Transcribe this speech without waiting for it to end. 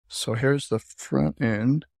So here's the front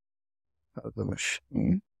end of the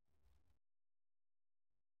machine.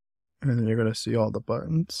 And then you're going to see all the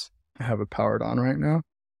buttons. I have it powered on right now.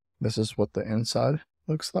 This is what the inside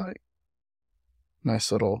looks like.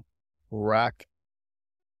 Nice little rack,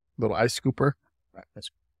 little ice scooper.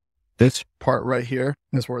 This part right here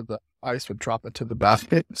is where the ice would drop into the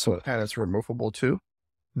basket. And it's removable too.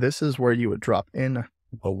 This is where you would drop in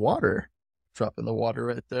the water. Drop in the water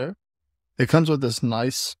right there. It comes with this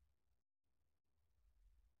nice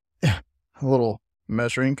little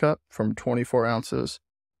measuring cup from 24 ounces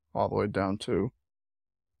all the way down to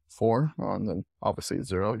 4. And then obviously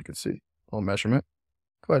 0. You can see a little measurement.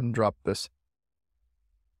 Go ahead and drop this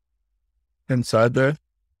inside there.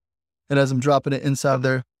 And as I'm dropping it inside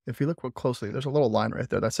there, if you look real closely, there's a little line right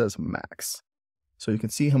there that says max. So you can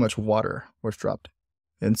see how much water was dropped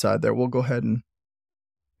inside there. We'll go ahead and,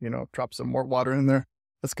 drop some more water in there.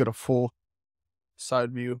 Let's get a full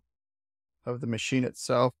side view of the machine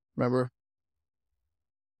itself. Remember,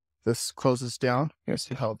 this closes down. You're going to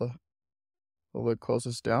see how the lid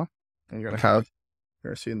closes down. And you're going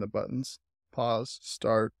to see in the buttons, pause,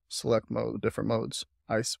 start, select mode, different modes,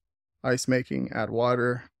 ice making, add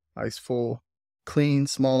water, ice full, clean,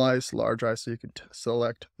 small ice, large ice. So you can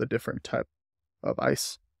select the different type of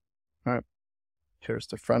ice. All right. Here's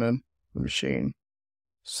the front end of the machine.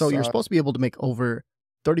 So you're supposed to be able to make over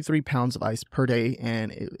 33 pounds of ice per day,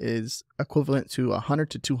 and it is equivalent to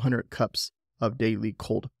 100 to 200 cups of daily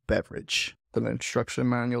cold beverage. The instruction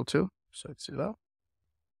manual too. So you see that.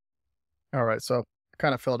 All right. So I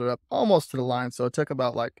kind of filled it up almost to the line. So it took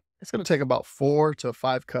about it's going to take about 4 to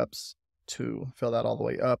 5 cups to fill that all the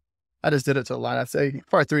way up. I just did it to the line. I'd say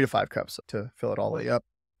probably 3 to 5 cups to fill it all the way up.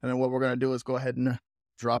 And then what we're going to do is go ahead and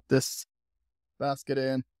drop this basket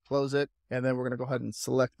in, close it, and then we're going to go ahead and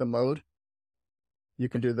select the mode. You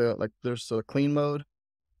can do there's a clean mode.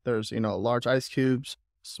 There's, large ice cubes,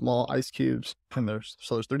 small ice cubes, and there's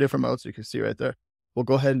 3 different modes you can see right there. We'll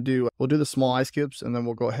go ahead and we'll do the small ice cubes, and then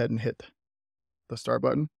we'll go ahead and hit the start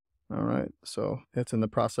button. All right. So it's in the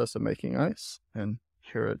process of making ice, and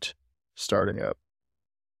hear it starting up.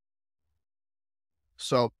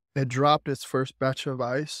 So it dropped its first batch of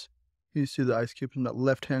ice. You see the ice cube in the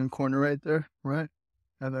left-hand corner right there, right?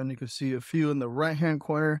 And then you can see a few in the right-hand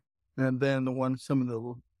corner, and then some in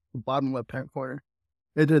the bottom left-hand corner.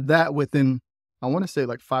 It did that within, I want to say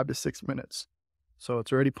 5 to 6 minutes. So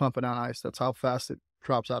it's already pumping out ice. That's how fast it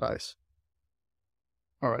drops out ice.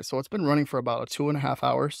 All right, so it's been running for about 2.5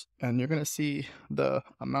 hours, and you're going to see the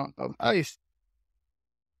amount of ice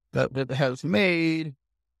that it has made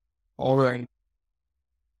already.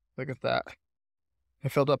 Look at that.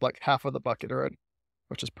 It filled up half of the bucket already,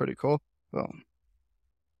 which is pretty cool. So